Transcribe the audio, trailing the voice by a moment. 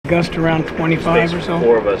gust around 25 or so.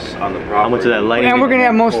 4 of us on the property. How much of that lightning? And we're gonna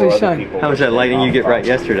have mostly sun. How much of that lightning you get right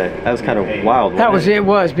yesterday? That was kind of wild. That was it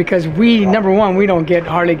was because we, number one, we don't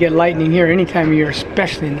hardly get lightning here any time of year,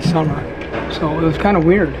 especially in the summer. So it was kind of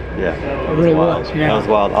weird. Yeah, it really was. Yeah, that was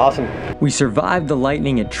wild. Awesome. We survived the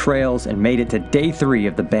lightning at Trails and made it to day 3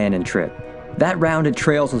 of the Bandon trip. That round at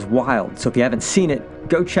Trails was wild, so if you haven't seen it,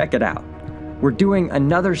 go check it out. We're doing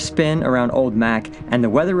another spin around Old Mac, and the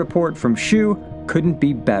weather report from Shu couldn't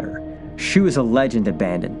be better. Shu is a legend at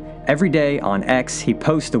Bandon. Every day on X, he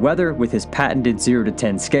posts the weather with his patented 0 to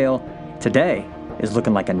 10 scale. Today is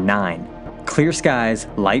looking like a 9. Clear skies,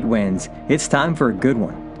 light winds. It's time for a good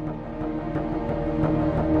one.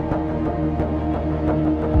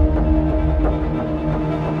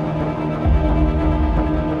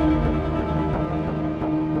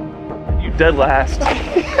 Dead last.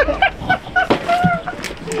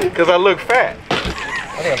 Because I look fat.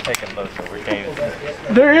 I think I'm taking most over games.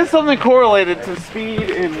 There is something correlated to speed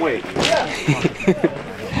and weight.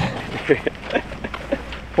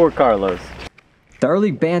 Poor Carlos. The early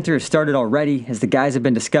banter has started already as the guys have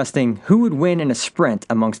been discussing who would win in a sprint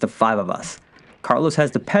amongst the 5 of us. Carlos has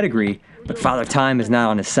the pedigree, but Father Time is not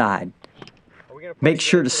on his side. Make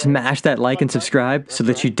sure to smash that like and subscribe so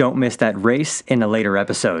that you don't miss that race in a later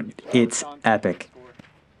episode. It's epic.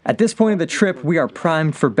 At this point of the trip, we are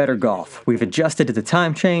primed for better golf. We've adjusted to the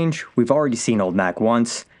time change, we've already seen Old Mac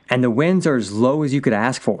once, and the winds are as low as you could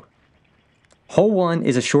ask for. Hole 1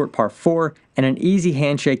 is a short par 4 and an easy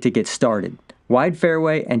handshake to get started. Wide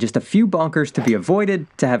fairway and just a few bunkers to be avoided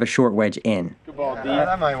to have a short wedge in. Good ball, D.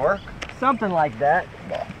 That might work. Something like that.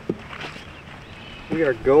 We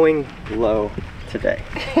are going low today.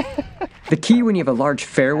 The key when you have a large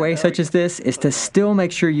fairway such as this is to still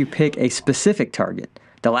make sure you pick a specific target.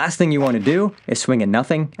 The last thing you want to do is swing a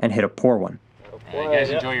nothing and hit a poor one. Hey, you guys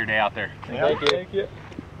enjoy your day out there. Thank you. Thank you.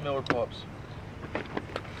 Miller pups.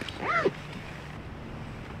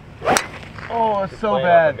 Oh, it's so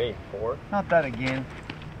bad. Not that again.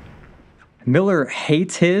 Miller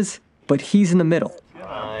hates his, but he's in the middle.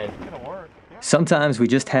 Sometimes we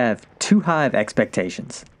just have too high of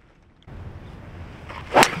expectations.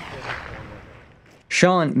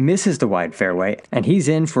 Sean misses the wide fairway, and he's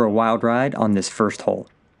in for a wild ride on this first hole.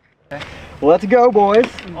 Let's go, boys.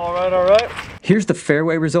 All right, all right. Here's the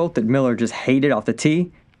fairway result that Miller just hated off the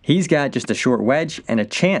tee. He's got just a short wedge and a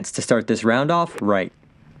chance to start this round off right.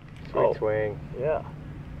 Sweet swing. Yeah.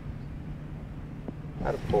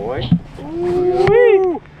 Attaboy. Woo!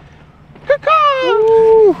 Woo!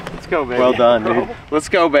 Let's go, baby. Well done, dude. Let's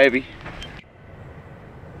go, baby.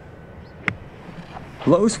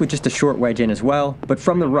 Close with just a short wedge in as well, but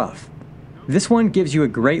from the rough. This one gives you a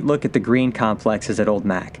great look at the green complexes at Old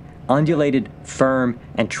Mac. Undulated, firm,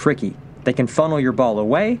 and tricky. They can funnel your ball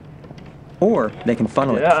away, or they can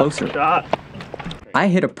funnel it closer. Shot. I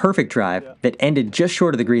hit a perfect drive that ended just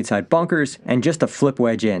short of the greenside bunkers and just a flip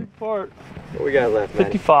wedge in. What we got left, man?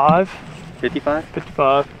 55. 55?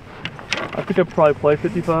 55. I think I'd probably play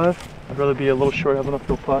 55. I'd rather be a little short, have enough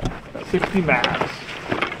field putt. 60 max.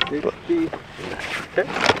 60. Okay.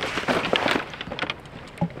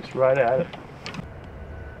 Just right at it.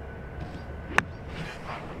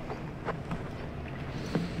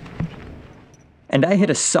 And I hit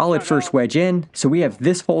a solid first wedge in, so we have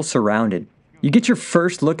this hole surrounded. You get your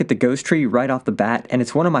first look at the ghost tree right off the bat, and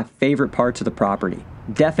it's one of my favorite parts of the property.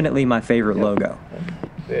 Definitely my favorite logo.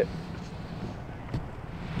 That's it.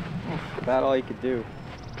 About all you could do.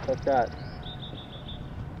 What's that?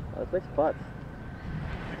 That's 6 putts.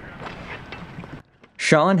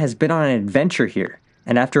 Sean has been on an adventure here,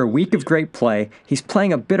 and after a week of great play, he's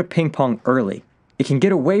playing a bit of ping pong early. It can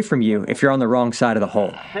get away from you if you're on the wrong side of the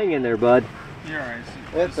hole. Hang in there, bud. You're alright.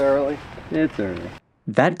 It's early. It's early.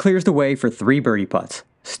 That clears the way for 3 birdie putts,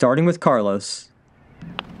 starting with Carlos,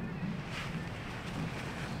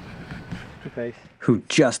 who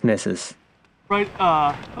just misses. Right,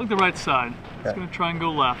 look the right side. It's gonna try and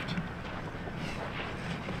go left.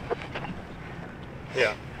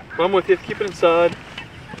 Yeah. But I'm with you. Keep it inside.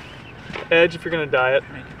 Edge if you're gonna die it.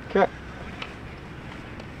 Okay.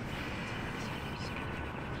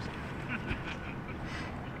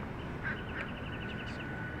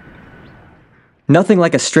 Nothing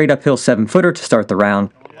like a straight uphill 7-footer to start the round.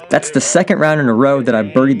 That's the second round in a row that I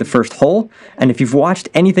birdied the first hole, and if you've watched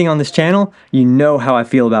anything on this channel, you know how I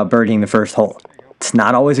feel about birdieing the first hole. It's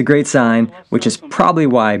not always a great sign, which is probably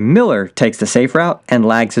why Miller takes the safe route and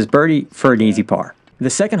lags his birdie for an easy par. The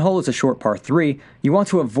second hole is a short par 3. You want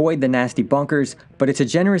to avoid the nasty bunkers, but it's a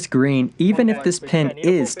generous green even if this pin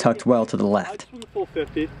is tucked well to the left. Full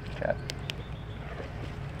 50. Okay.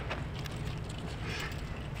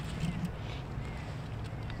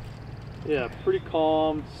 Yeah, pretty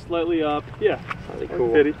calm, slightly up. Yeah, Really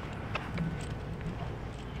cool. Fitty.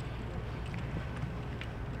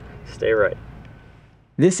 Stay right.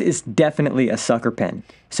 This is definitely a sucker pin.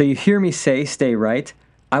 So you hear me say stay right,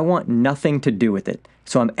 I want nothing to do with it,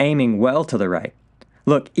 so I'm aiming well to the right.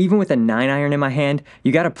 Look, even with a 9-iron in my hand,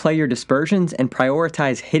 you gotta play your dispersions and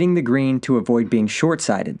prioritize hitting the green to avoid being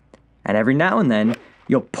short-sided. And every now and then,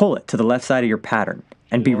 you'll pull it to the left side of your pattern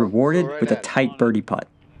and be rewarded with a tight birdie putt.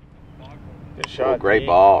 Good shot. Oh, great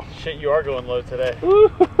ball. Shit, you are going low today.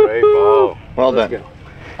 Great ball. Well done.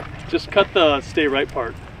 Just cut the stay right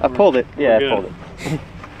part. I pulled it. Yeah, We're I pulled good. it.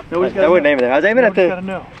 Nobody's I wouldn't aim it there. I was aiming at gotta the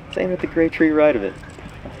know. great tree right of it.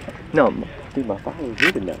 No, dude, my followers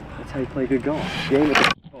didn't know. That's how you play good golf. You aim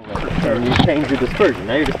at the and you change your dispersion.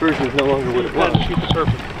 Now your dispersion is no longer what it was. Shoot the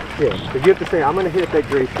purpose. Yeah, but you have to say, I'm going to hit at that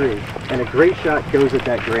gray tree, and a great shot goes at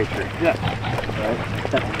that gray tree. Yeah.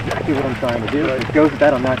 Right? That's exactly what I'm trying to do. If it goes at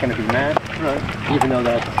that, I'm not going to be mad, Right. even though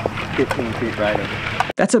that's 15 feet right of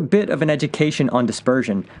it. That's a bit of an education on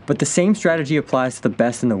dispersion, but the same strategy applies to the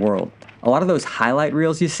best in the world. A lot of those highlight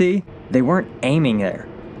reels you see, they weren't aiming there.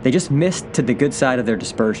 They just missed to the good side of their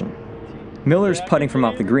dispersion. Miller's putting from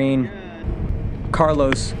off the green,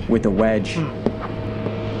 Carlos with the wedge.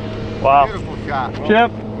 Wow. Beautiful shot.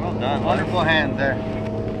 Chip. Well done. Wonderful hands there.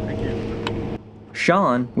 Thank you.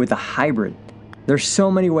 Sean with a hybrid. There's so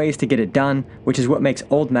many ways to get it done, which is what makes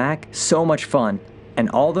Old Mac so much fun, and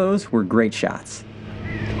all those were great shots.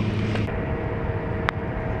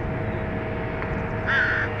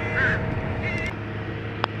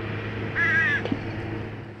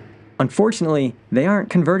 Unfortunately, they aren't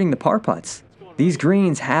converting the par putts. These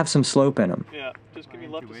greens have some slope in them. Yeah, just give me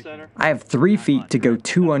left to center. I have 3 feet to go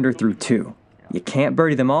 2 under through 2. You can't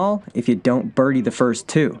birdie them all if you don't birdie the first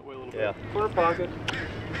 2. Yeah. Corner pocket.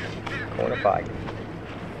 Corner pocket.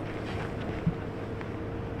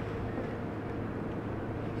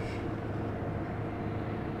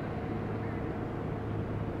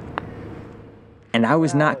 And I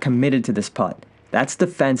was not committed to this putt. That's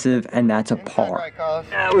defensive and that's a par.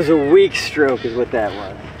 That was a weak stroke is what that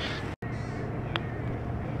was.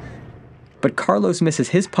 But Carlos misses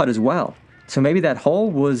his putt as well. So maybe that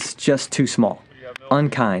hole was just too small.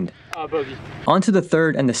 Unkind. Bogey. On to the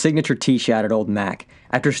third and the signature tee shot at Old Mac.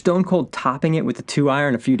 After stone cold topping it with a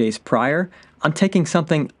 2-iron a few days prior, I'm taking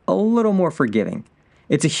something a little more forgiving.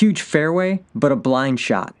 It's a huge fairway, but a blind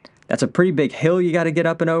shot. That's a pretty big hill you gotta get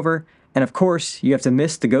up and over, and of course, you have to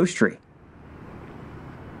miss the ghost tree.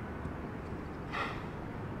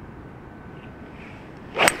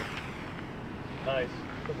 Nice.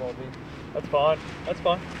 Good ball, B. That's fine. That's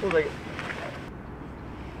fine. We'll take it.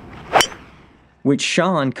 Which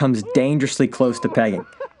Sean comes dangerously close to pegging.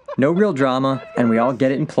 No real drama, and we all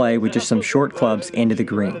get it in play with just some short clubs into the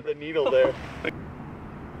green. The needle there.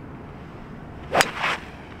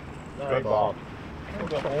 Good ball.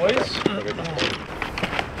 Boys.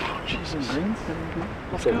 Jesus.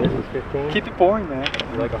 So this is 15. Keep it boring, man.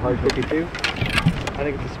 You like a hard 52? I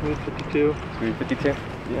think it's a smooth 52. Smooth 52?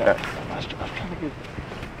 Yeah. I was trying to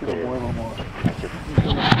get a little more.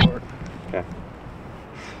 Okay.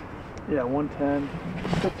 Yeah, 110.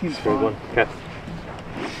 15's Smooth fine. one. Okay.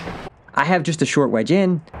 I have just a short wedge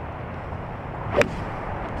in,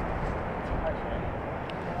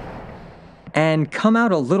 and come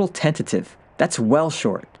out a little tentative. That's well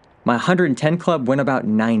short. My 110 club went about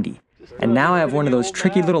 90. And now I have one of those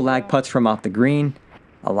tricky little lag putts from off the green.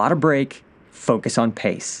 A lot of break, focus on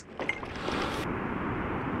pace.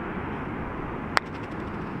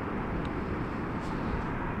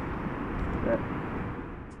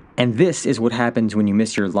 And this is what happens when you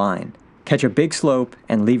miss your line. Catch a big slope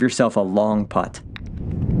and leave yourself a long putt.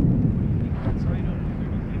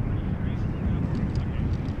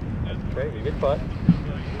 Okay, good putt.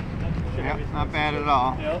 Yep, not bad at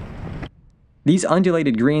all. Yeah. These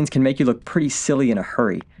undulated greens can make you look pretty silly in a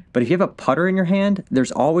hurry, but if you have a putter in your hand,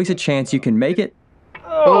 there's always a chance you can make it.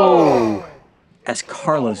 Oh! As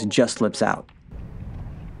Carlos just slips out.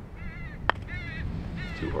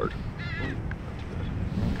 Too hard.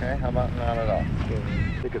 Okay, how about not at all?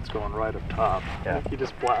 I think it's going right up top. Yeah. I think he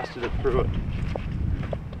just blasted it through it.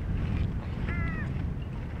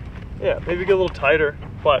 Yeah, maybe get a little tighter,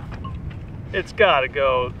 but it's got to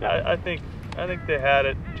go. I think they had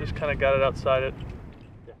it. Just kind of got it outside it.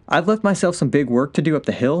 I've left myself some big work to do up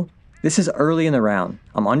the hill. This is early in the round.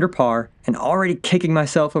 I'm under par and already kicking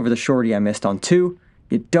myself over the shorty I missed on 2.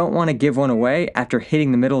 You don't want to give one away after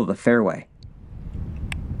hitting the middle of the fairway.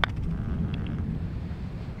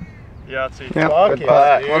 Yeah, it's a Yep, good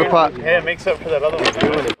putt. What a putt. Hey, it makes up for that other one.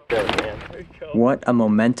 Doing it there, man. There you go. What a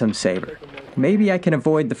momentum saver. Maybe I can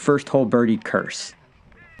avoid the first hole birdie curse.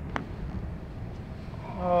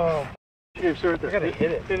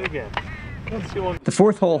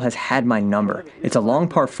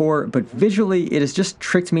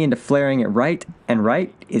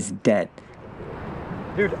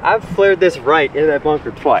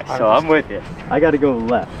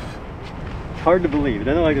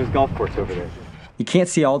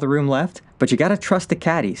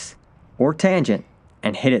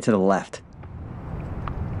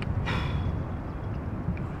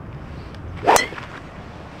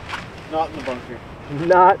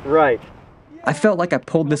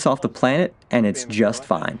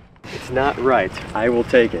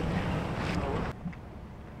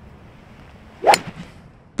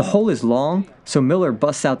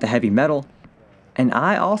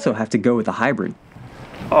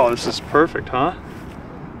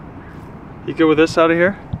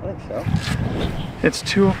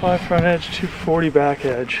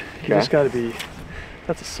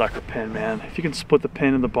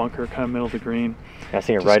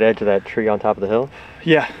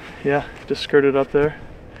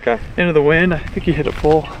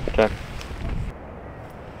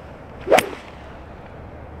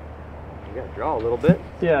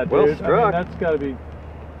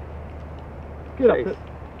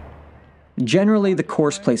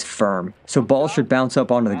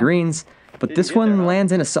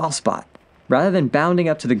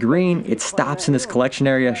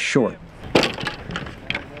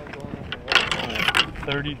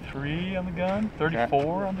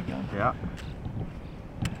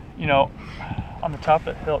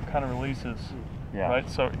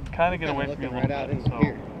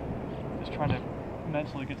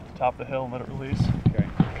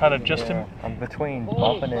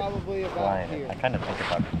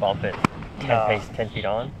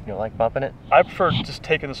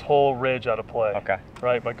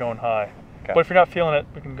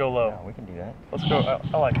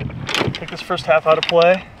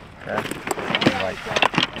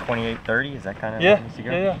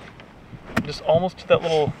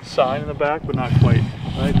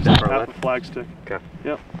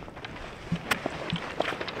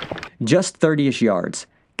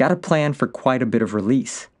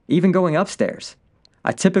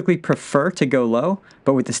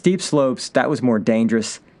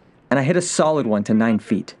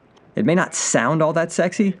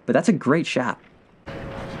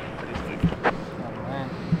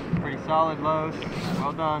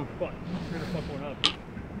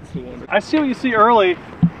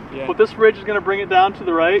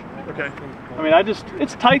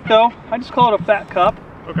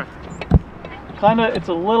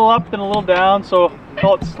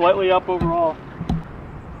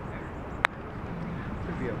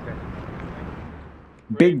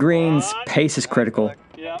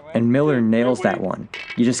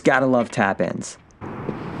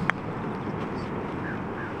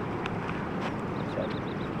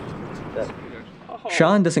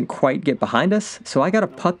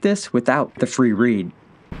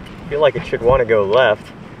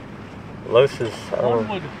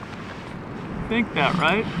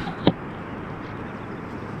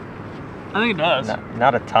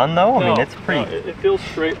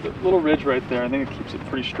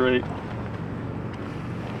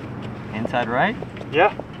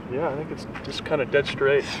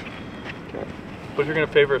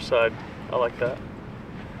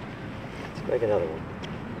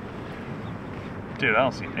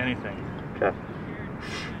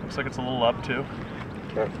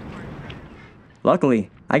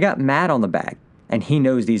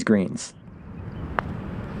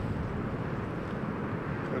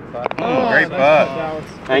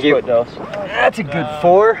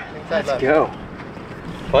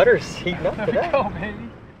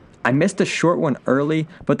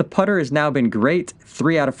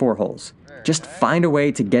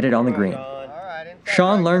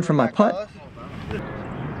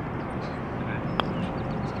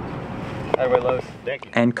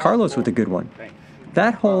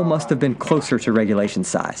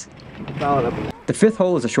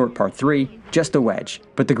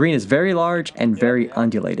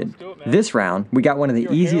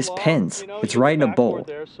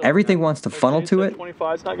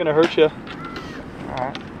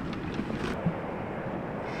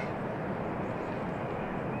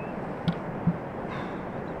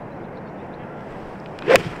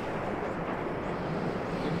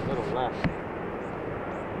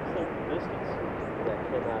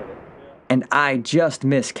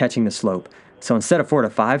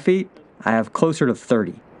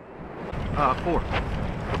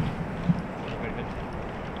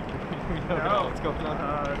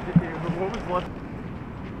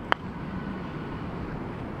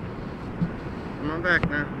 Come back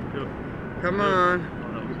now. Come on.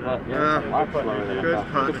 Yeah, a lot slower than I Good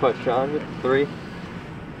thought. putt. Good putt, Sean, with 3.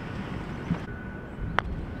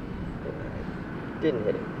 Didn't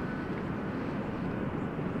hit it.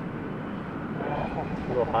 A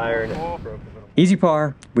little higher and it broke a little. Easy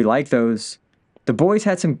par, we like those. The boys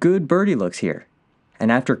had some good birdie looks here.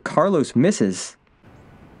 And after Carlos misses,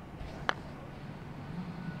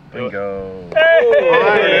 Bingo.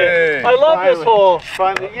 Hey! I love this hole.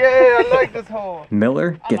 Finally, yeah, I like this hole.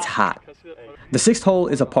 Miller gets hot. The 6th hole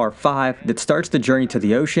is a par 5 that starts the journey to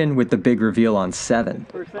the ocean with the big reveal on 7.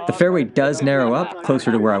 The fairway does narrow up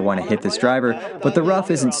closer to where I want to hit this driver, but the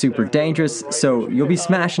rough isn't super dangerous, so you'll be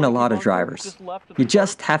smashing a lot of drivers. You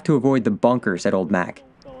just have to avoid the bunkers at Old Mac.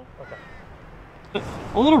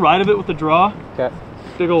 A little right of it with the draw. Okay.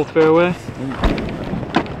 Big old fairway.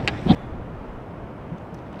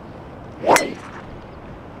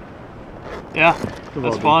 Yeah,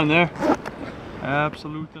 that's fine there.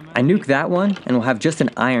 Absolutely. I nuke that one, and we'll have just an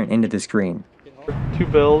iron into this green. 2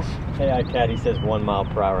 bills. AI Caddy says 1 mile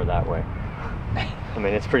per hour that way. I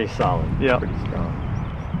mean, it's pretty solid. Yeah. Pretty strong.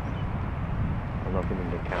 I don't know if we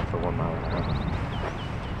need to count for 1 mile an hour.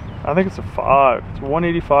 I think it's a 5. It's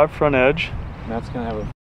 185 front edge. Matt's gonna have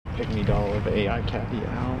a pygmy doll of AI Caddy at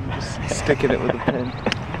home, just sticking it with a pen.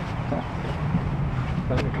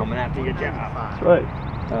 Coming after your job. That's right.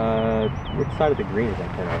 Which side of the green is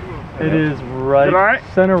that kind of? It is right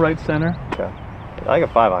center, right center. Okay. I like a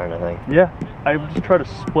 5 iron, I think. Yeah. I just try to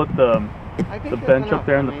split the bench up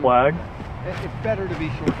there and the flag. It's better to be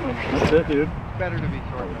short than That's it, dude. better to be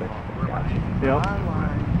short than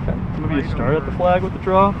Yep. Maybe you start at the flag with the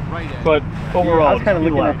draw, but overall, I was kind of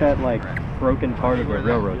just looking left. at that like broken part of the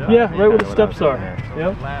railroad. Yeah, right where the steps are.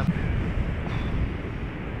 Yep.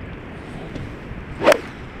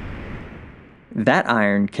 That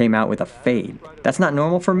iron came out with a fade. That's not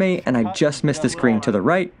normal for me, and I just missed this green to the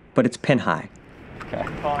right, but it's pin high. Okay.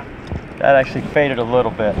 That actually faded a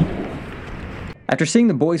little bit. After seeing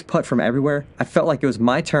the boys putt from everywhere, I felt like it was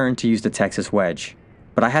my turn to use the Texas wedge.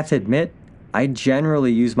 But I have to admit, I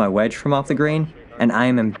generally use my wedge from off the green, and I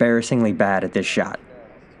am embarrassingly bad at this shot.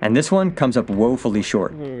 And this one comes up woefully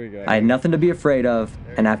short. I had nothing to be afraid of,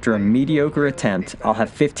 and after a mediocre attempt, I'll have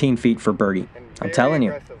 15 feet for birdie. I'm telling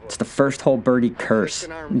you, it's the first hole birdie curse.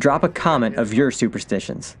 Drop a comment of your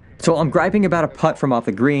superstitions. So while I'm griping about a putt from off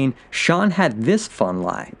the green, Sean had this fun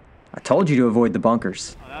lie. I told you to avoid the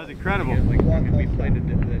bunkers. That was incredible.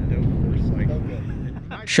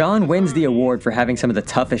 Sean wins the award for having some of the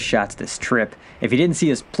toughest shots this trip. If you didn't see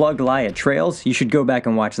his plugged lie at Trails, you should go back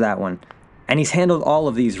and watch that one. And he's handled all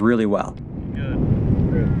of these really well. Good.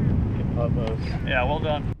 Yeah, well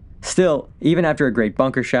done. Still, even after a great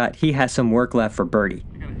bunker shot, he has some work left for birdie.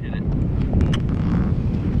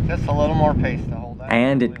 Just a little more pace to hold that.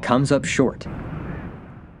 And it comes up short.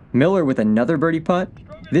 Miller with another birdie putt.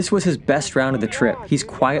 This was his best round of the trip. He's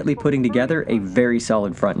quietly putting together a very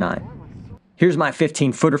solid front 9. Here's my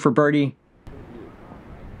 15-footer for birdie.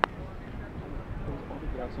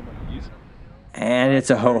 And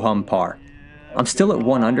it's a ho-hum par. I'm still at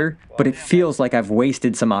 1 under, but it feels like I've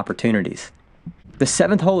wasted some opportunities. The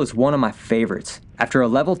 7th hole is one of my favorites. After a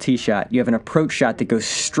level tee shot, you have an approach shot that goes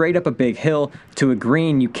straight up a big hill to a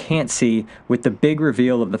green you can't see, with the big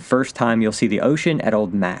reveal of the first time you'll see the ocean at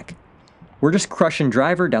Old Mac. We're just crushing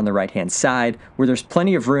driver down the right-hand side, where there's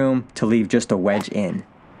plenty of room to leave just a wedge in.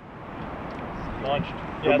 Launched.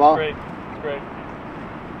 Good Yeah, ball. it's great. It's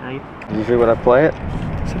great. Usually when I play it.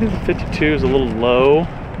 So I think the 52 is a little low.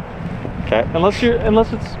 Okay. Unless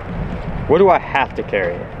it's What do I have to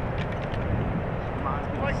carry?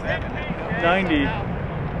 90.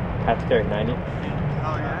 Have to carry 90? Oh,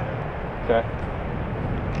 yeah? Okay.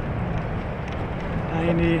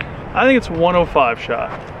 90. I think it's 105 shot.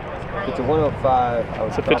 If it's a 105, I would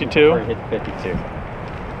It's a probably 52? prefer to hit 52.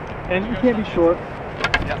 And you can't be short.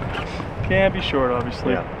 Can't be short,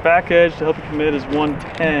 obviously. Yeah. Back edge to help you commit is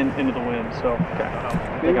 110 into the wind. So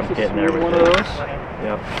I think I'm getting there with one it. of those.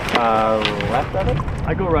 Yep. Left of it?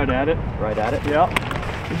 I go right at it. Right at it? Yeah.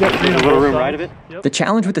 There's a little room right of it? Yep. The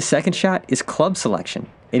challenge with the second shot is club selection.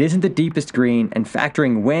 It isn't the deepest green, and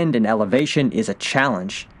factoring wind and elevation is a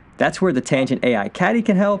challenge. That's where the Tangent AI Caddy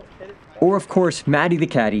can help, or of course Maddie the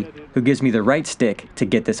Caddy, who gives me the right stick to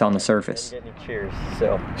get this on the surface. Getting cheers,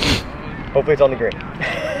 so hopefully it's on the green.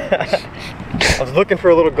 I was looking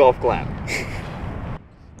for a little golf clap.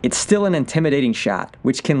 It's still an intimidating shot,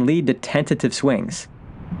 which can lead to tentative swings.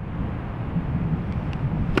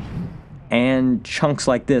 And chunks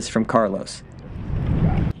like this from Carlos.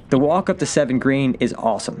 The walk up to 7 green is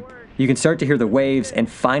awesome. You can start to hear the waves, and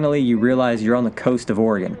finally you realize you're on the coast of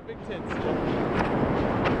Oregon.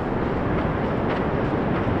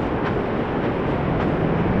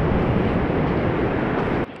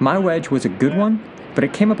 My wedge was a good one, but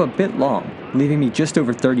it came up a bit long, leaving me just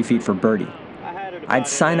over 30 feet for birdie. I'd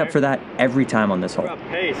sign up for that every time on this hole.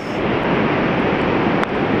 Pace.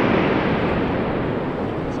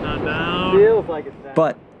 It's not down. Feels like it's down.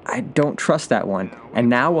 But I don't trust that one, and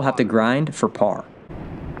now we'll have to grind for par.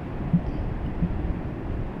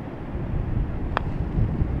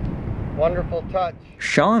 Wonderful touch.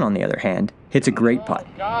 Sean, on the other hand, hits a great putt.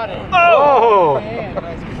 Got it. Oh! Man,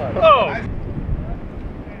 nice putt. Oh!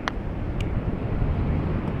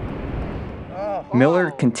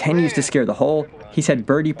 Miller continues to scare the hole. He's had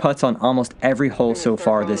birdie putts on almost every hole so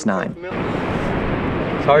far this 9.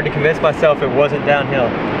 It's hard to convince myself it wasn't downhill.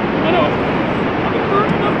 I know. I've been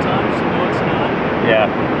burned enough times to know it's not.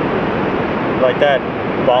 Yeah. Like that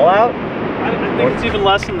ball out? I think it's even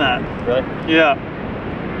less than that. Really? Yeah.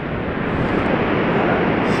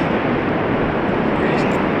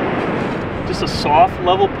 Just a soft,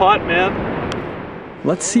 level putt, man.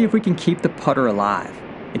 Let's see if we can keep the putter alive.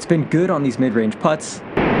 It's been good on these mid-range putts.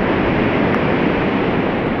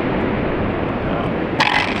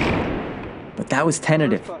 But that was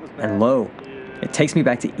tentative and low. It takes me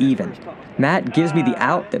back to even. Matt gives me the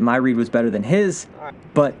out that my read was better than his,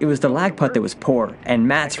 but it was the lag putt that was poor, and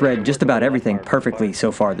Matt's read just about everything perfectly so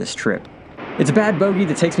far this trip. It's a bad bogey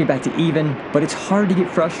that takes me back to even, but it's hard to get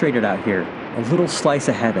frustrated out here. A little slice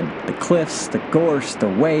of heaven. The cliffs, the gorse, the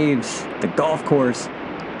waves, the golf course.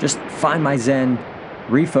 Just find my zen,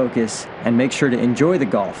 refocus, and make sure to enjoy the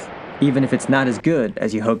golf, even if it's not as good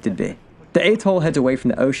as you hoped it'd be. The 8th hole heads away from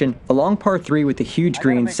the ocean, a long par 3 with the huge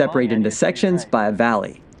green separated into sections by a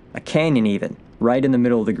valley, a canyon even, right in the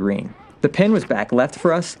middle of the green. The pin was back left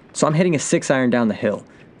for us, so I'm hitting a 6-iron down the hill,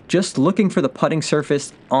 just looking for the putting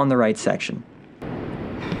surface on the right section.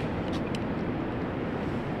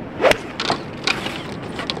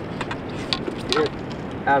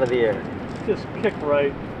 Out of the air. Just kick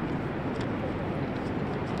right.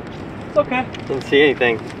 It's okay. Didn't see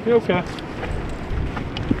anything. You're okay.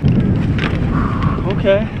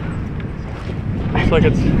 Okay. Looks like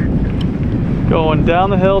it's going down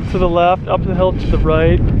the hill to the left, up the hill to the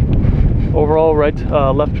right. Overall, right,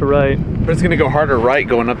 left to right. But it's going to go harder right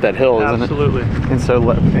going up that hill, isn't it? Absolutely. And so,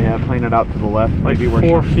 yeah, playing it out to the left. Like maybe we're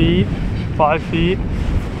 4 feet, 5 feet.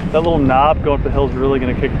 That little knob going up the hill is really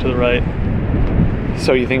going to kick it to the right.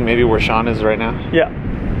 So you think maybe where Sean is right now? Yeah.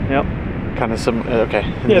 Yep. Kind of some, okay.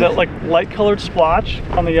 Yeah, that like light colored splotch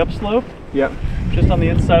on the upslope. Yep. Just on the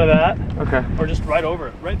inside of that. Okay. Or just right over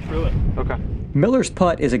it, right through it. Okay. Miller's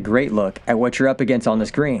putt is a great look at what you're up against on this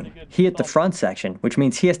green. He hit the front section, which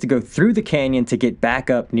means he has to go through the canyon to get back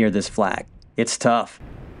up near this flag. It's tough.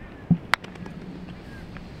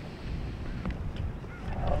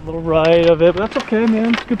 A little right of it, but that's okay,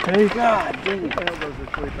 man. It's good pace. God dang it. Those are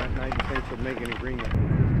 25 nice pace would make any green.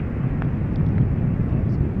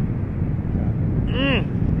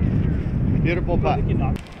 Beautiful putt.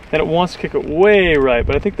 And it wants to kick it way right,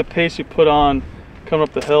 but I think the pace you put on coming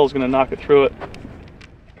up the hill is going to knock it through it.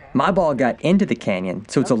 My ball got into the canyon,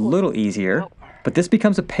 so it's a little easier, but this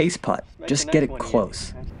becomes a pace putt. Just get it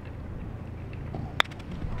close.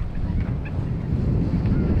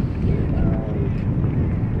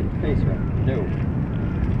 No.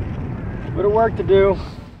 Bit of work to do.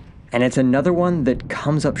 And it's another one that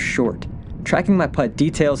comes up short. Tracking my putt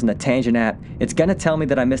details in the Tangent app, it's gonna tell me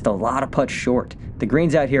that I missed a lot of putts short. The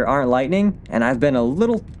greens out here aren't lightning, and I've been a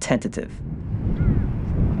little tentative.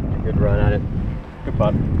 Good run at it. Good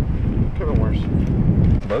putt. Could have been worse.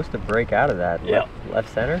 Supposed to break out of that. Yeah.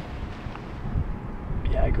 Left center.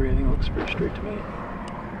 Yeah, I agree. I think it looks pretty straight to me.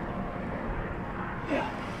 Yeah.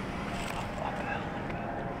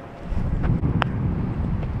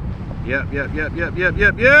 Yep.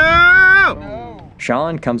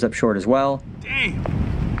 Sean comes up short as well. Damn.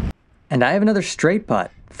 And I have another straight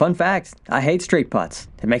putt. Fun fact, I hate straight putts.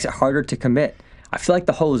 It makes it harder to commit. I feel like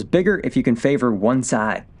the hole is bigger if you can favor one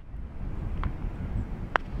side.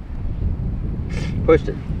 Pushed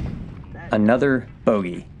it. Another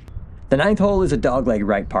bogey. The 9th hole is a dogleg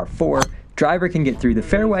right par 4. Driver can get through the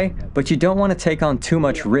fairway, but you don't want to take on too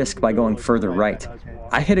much risk by going further right.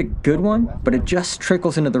 I hit a good one, but it just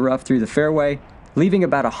trickles into the rough through the fairway, leaving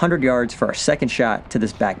about 100 yards for our second shot to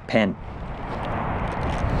this back pin.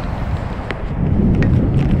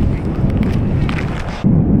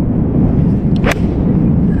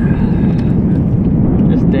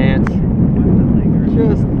 Just dance.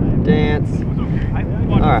 Just dance.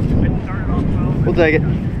 Alright. We'll take it.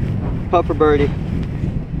 Putt for birdie.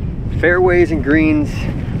 Fairways and greens,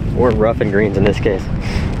 or rough and greens in this case.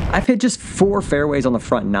 I've hit just 4 fairways on the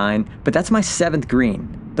front 9, but that's my 7th green.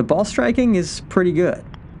 The ball striking is pretty good.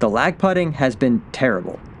 The lag putting has been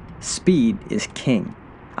terrible. Speed is king.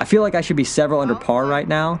 I feel like I should be several under par right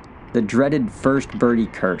now. The dreaded first birdie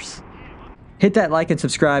curse. Hit that like and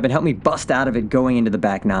subscribe and help me bust out of it going into the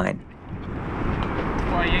back nine.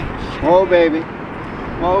 Whoa, baby.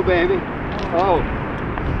 Whoa, baby. Oh.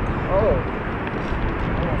 Oh.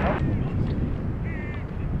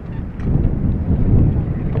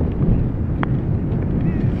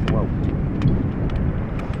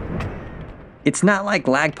 It's not like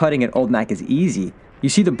lag putting at Old Mac is easy. You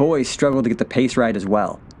see the boys struggle to get the pace right as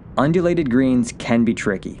well. Undulated greens can be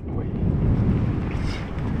tricky.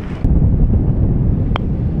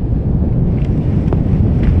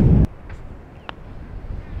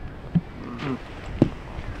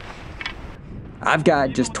 I've got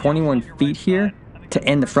just 21 feet here to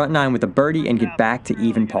end the front nine with a birdie and get back to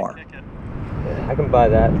even par. I can buy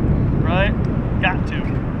that. Right? Got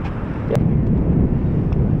to.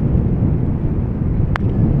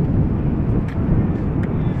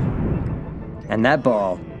 And that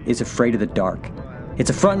ball is afraid of the dark. It's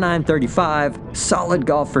a front nine 35, solid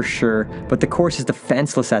golf for sure, but the course is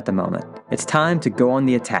defenseless at the moment. It's time to go on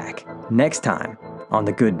the attack. Next time on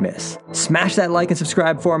The Good Miss. Smash that like and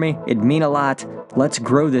subscribe for me. It'd mean a lot. Let's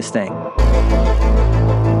grow this thing.